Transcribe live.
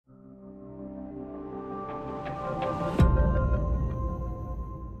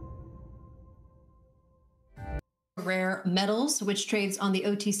Rare Metals, which trades on the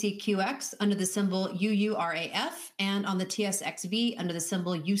OTCQX under the symbol UURAF and on the TSXV under the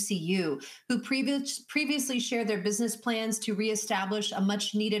symbol UCU, who previously shared their business plans to reestablish a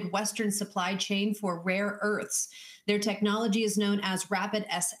much needed Western supply chain for rare earths. Their technology is known as Rapid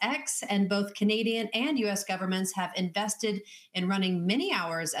SX, and both Canadian and US governments have invested in running many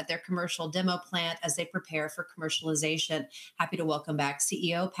hours at their commercial demo plant as they prepare for commercialization. Happy to welcome back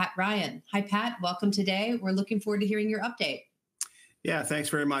CEO Pat Ryan. Hi, Pat. Welcome today. We're looking forward to hearing your update. Yeah, thanks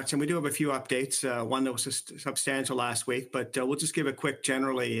very much. And we do have a few updates, one that was substantial last week, but we'll just give a quick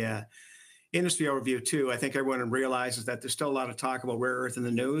generally industry overview too. I think everyone realizes that there's still a lot of talk about rare earth in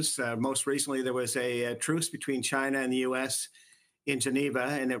the news. Most recently, there was a truce between China and the US in Geneva,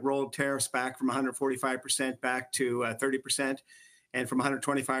 and it rolled tariffs back from 145% back to 30%, and from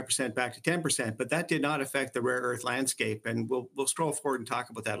 125% back to 10%. But that did not affect the rare earth landscape, and we'll scroll forward and talk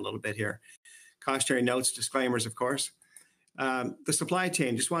about that a little bit here. Cautionary notes, disclaimers, of course. The supply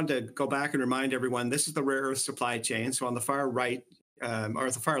chain, just wanted to go back and remind everyone, this is the rare earth supply chain. So on the far right, or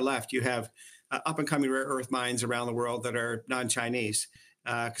at the far left, you have up-and-coming rare earth mines around the world that are non-Chinese,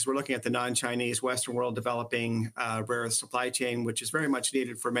 because we're looking at the non-Chinese Western world developing rare earth supply chain, which is very much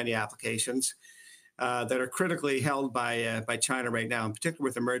needed for many applications that are critically held by China right now, in particular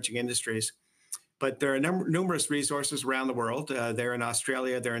with emerging industries. But there are numerous resources around the world. They're in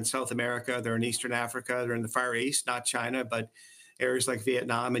Australia, they're in South America, they're in Eastern Africa, they're in the Far East, not China, but areas like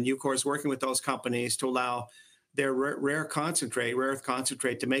Vietnam. And Ucore is working with those companies to allow their rare earth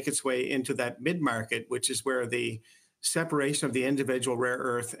concentrate to make its way into that mid-market, which is where the separation of the individual rare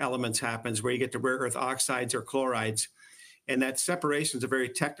earth elements happens, where you get the rare earth oxides or chlorides. And that separation is a very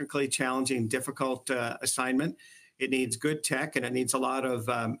technically challenging, difficult assignment. It needs good tech, and it needs a lot of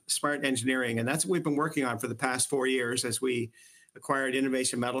smart engineering. And that's what we've been working on for the past 4 years as we acquired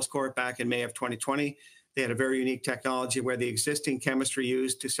Innovation Metals Corp back in May of 2020. They had a very unique technology where the existing chemistry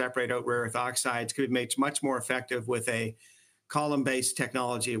used to separate out rare earth oxides could be made much more effective with a column-based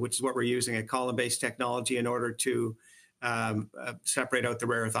technology, which is what we're using, a column-based technology in order to separate out the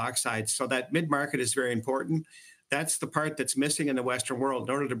rare earth oxides. So that mid-market is very important. That's the part that's missing in the Western world.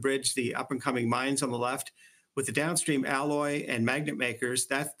 In order to bridge the up-and-coming mines on the left with the downstream alloy and magnet makers,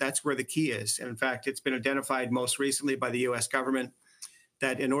 that's where the key is. And in fact, it's been identified most recently by the US government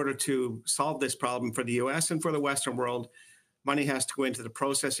that in order to solve this problem for the US and for the Western world, money has to go into the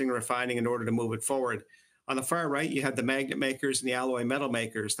processing and refining in order to move it forward. On the far right, you have the magnet makers and the alloy metal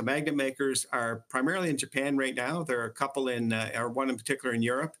makers. The magnet makers are primarily in Japan right now. There are a couple or one in particular in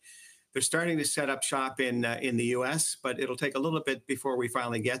Europe. They're starting to set up shop in the US, but it'll take a little bit before we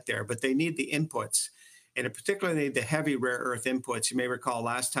finally get there. But they need the inputs, and in particular, they need the heavy rare earth inputs. You may recall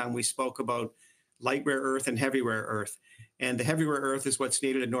last time we spoke about light rare earth and heavy rare earth. And the heavy rare earth is what's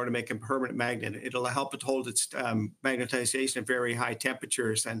needed in order to make a permanent magnet. It'll help it hold its magnetization at very high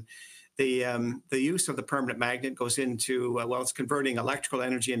temperatures. And the use of the permanent magnet goes into, it's converting electrical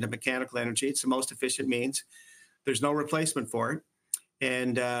energy into mechanical energy. It's the most efficient means. There's no replacement for it.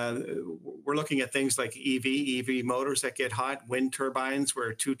 And we're looking at things like EV motors that get hot, wind turbines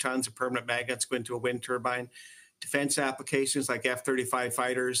where 2 tons of permanent magnets go into a wind turbine, defense applications like F-35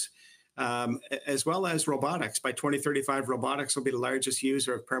 fighters, as well as robotics. By 2035, robotics will be the largest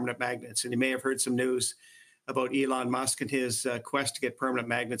user of permanent magnets. And you may have heard some news about Elon Musk and his quest to get permanent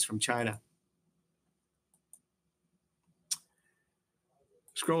magnets from China.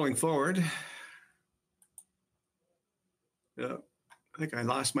 Scrolling forward. I think I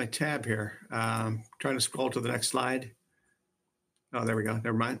lost my tab here. Trying to scroll to the next slide. Oh, there we go.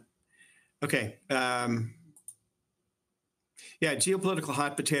 Never mind. Okay. Yeah, geopolitical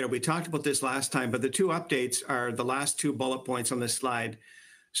hot potato. We talked about this last time, but the 2 updates are the last 2 bullet points on this slide.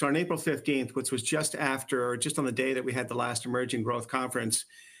 So on April 15th, which was just on the day that we had the last Emerging Growth Conference,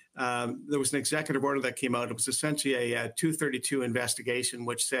 there was an executive order that came out. It was essentially a 232 investigation,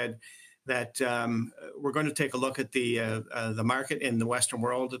 which said that we're going to take a look at the market in the Western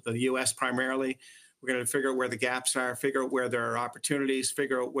world, the US primarily. We're going to figure out where the gaps are, figure out where there are opportunities,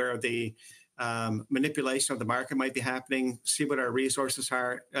 figure out where the manipulation of the market might be happening, see what our resources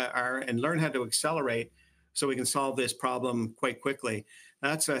are, and learn how to accelerate so we can solve this problem quite quickly.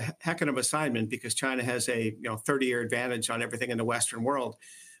 That's a heck of an assignment because China has a 30-year advantage on everything in the Western world.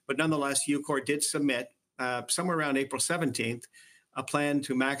 But nonetheless, Ucore did submit somewhere around April 17th a plan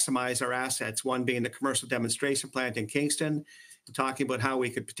to maximize our assets, one being the commercial demonstration plant in Kingston, talking about how we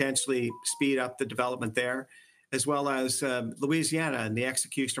could potentially speed up the development there, as well as Louisiana and the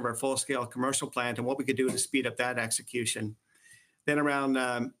execution of our full-scale commercial plant and what we could do to speed up that execution. Then around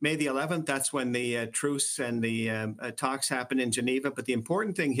May the 11th, that's when the truce and the talks happened in Geneva. But the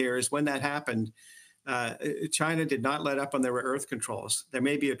important thing here is when that happened, China did not let up on their rare earth controls. There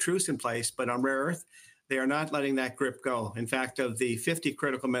may be a truce in place, but on rare earth, they are not letting that grip go. In fact, of the 50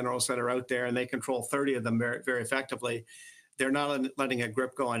 critical minerals that are out there, and they control 30 of them very, very effectively, they're not letting a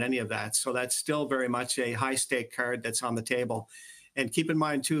grip go on any of that. So that's still very much a high-stake card that's on the table. And keep in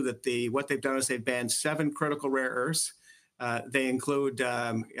mind, too, that what they've done is they've banned 7 critical rare earths. They include,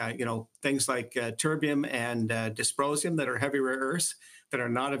 things like terbium and dysprosium that are heavy rare earths that are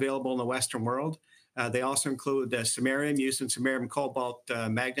not available in the Western world. They also include samarium, used in samarium cobalt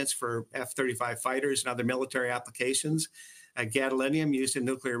magnets for F-35 fighters and other military applications. Gadolinium, used in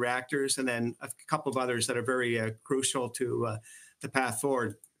nuclear reactors, and then a couple of others that are very crucial to the path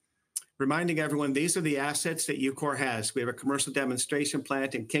forward. Reminding everyone, these are the assets that Ucore has. We have a commercial demonstration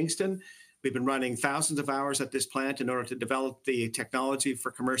plant in Kingston. We've been running thousands of hours at this plant in order to develop the technology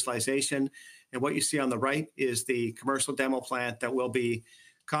for commercialization. And what you see on the right is the commercial demo plant that will be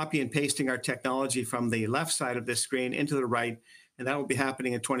copy and pasting our technology from the left side of this screen into the right, and that will be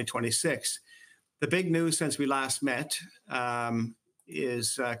happening in 2026. The big news since we last met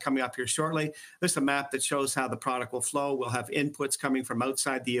is coming up here shortly. This is a map that shows how the product will flow. We'll have inputs coming from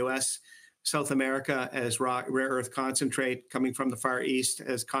outside the US, South America as rare earth concentrate, coming from the Far East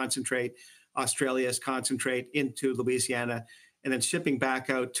as concentrate, Australia as concentrate into Louisiana, and then shipping back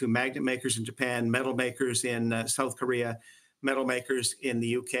out to magnet makers in Japan, metal makers in South Korea, metal makers in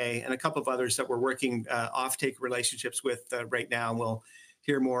the UK, and a couple of others that we're working offtake relationships with right now. And we'll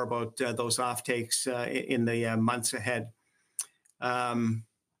hear more about those offtakes in the months ahead. And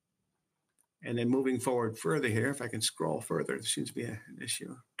then moving forward further here, if I can scroll further, there seems to be an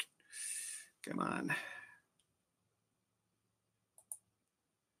issue. Come on.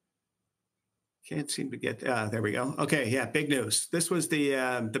 Can't seem to get, there we go. Okay, yeah, big news. This was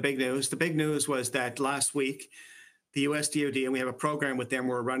the big news. The big news was that last week, the US DoD, and we have a program with them,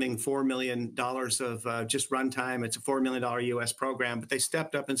 we're running $4 million of just runtime. It's a $4 million US program, but they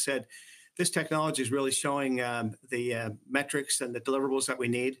stepped up and said, this technology is really showing the metrics and the deliverables that we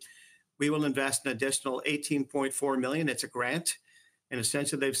need. We will invest an additional $18.4 million. It's a grant. And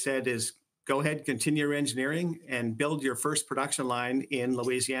essentially they've said is, go ahead, continue your engineering and build your first production line in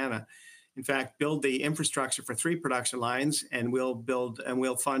Louisiana. In fact, build the infrastructure for 3 production lines, and we'll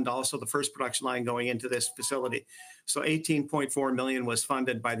fund also the first production line going into this facility. So $18.4 million was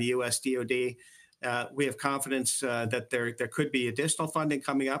funded by the US DoD. We have confidence that there could be additional funding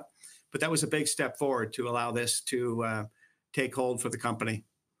coming up, but that was a big step forward to allow this to take hold for the company.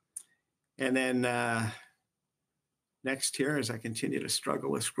 And then next here, as I continue to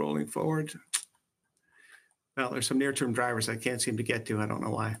struggle with scrolling forward, well, there's some near-term drivers I can't seem to get to. I don't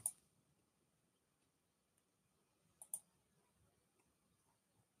know why.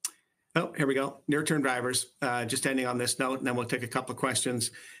 Oh, here we go. Near-term drivers. Just ending on this note, and then we'll take a couple of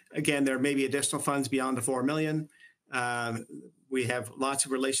questions. Again, there may be additional funds beyond the $4 million. We have lots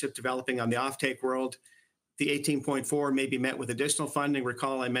of relationships developing on the offtake world. The 18.4 may be met with additional funding.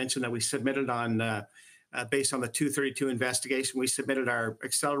 Recall I mentioned that we submitted on, based on the 232 investigation, we submitted our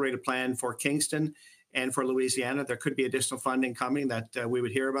accelerated plan for Kingston and for Louisiana. There could be additional funding coming that we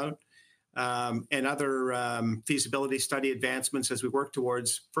would hear about. And other feasibility study advancements as we work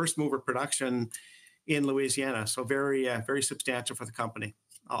towards first mover production in Louisiana. So very, very substantial for the company.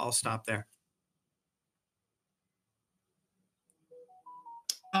 I'll stop there.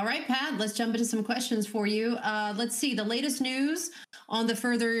 All right, Pat, let's jump into some questions for you. Let's see, the latest news on the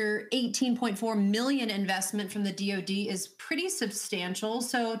further $18.4 million investment from the DoD is pretty substantial.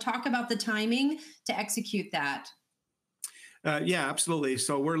 So talk about the timing to execute that. Yeah, absolutely.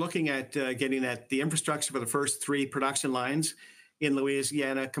 So we're looking at getting the infrastructure for the first 3 production lines in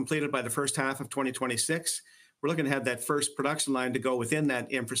Louisiana completed by the first half of 2026. We're looking to have that first production line to go within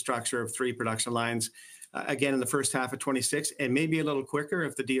that infrastructure of 3 production lines, again, in the first half of 26, and maybe a little quicker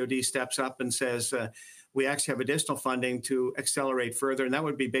if the DoD steps up and says, we actually have additional funding to accelerate further, and that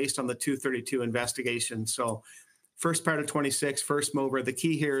would be based on the 232 investigation. So first part of 26, first mover. The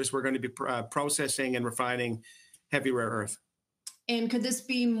key here is we're going to be processing and refining heavy rare earth. And could this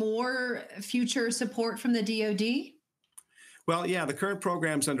be more future support from the DoD? Well, yeah, the current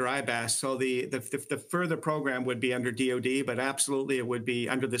program's under IBAS, so the further program would be under DoD, but absolutely it would be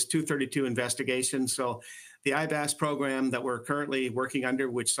under this 232 investigation. So the IBAS program that we're currently working under,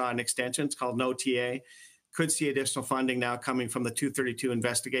 which saw an extension, it's called NOTA, could see additional funding now coming from the 232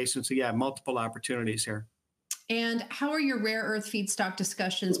 investigation. So yeah, multiple opportunities here. And how are your rare earth feedstock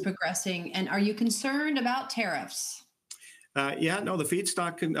discussions progressing? And are you concerned about tariffs? Yeah, no, the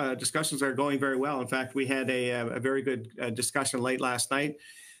feedstock discussions are going very well. In fact, we had a very good discussion late last night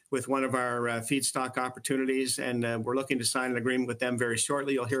with one of our feedstock opportunities, and we're looking to sign an agreement with them very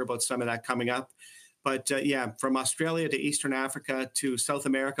shortly. You'll hear about some of that coming up. But yeah, from Australia to Eastern Africa to South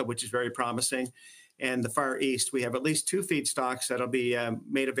America, which is very promising, and the Far East, we have at least 2 feedstocks that'll be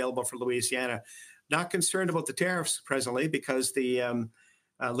made available for Louisiana. Not concerned about the tariffs presently because the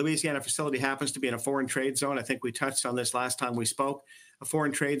Louisiana facility happens to be in a foreign trade zone. I think we touched on this last time we spoke. A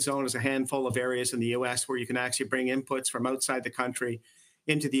foreign trade zone is a handful of areas in the U.S. where you can actually bring inputs from outside the country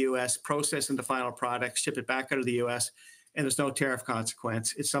into the U.S., process into final products, ship it back out of the U.S., and there's no tariff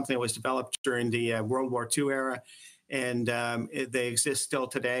consequence. It's something that was developed during the World War II era, and they exist still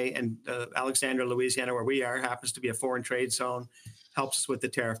today. And Alexandria, Louisiana, where we are, happens to be a foreign trade zone, helps us with the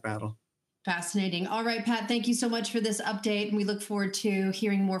tariff battle. Fascinating. All right, Pat, thank you so much for this update, and we look forward to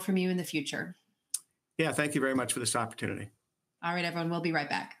hearing more from you in the future. Yeah, thank you very much for this opportunity. All right, everyone, we'll be right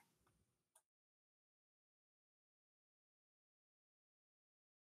back.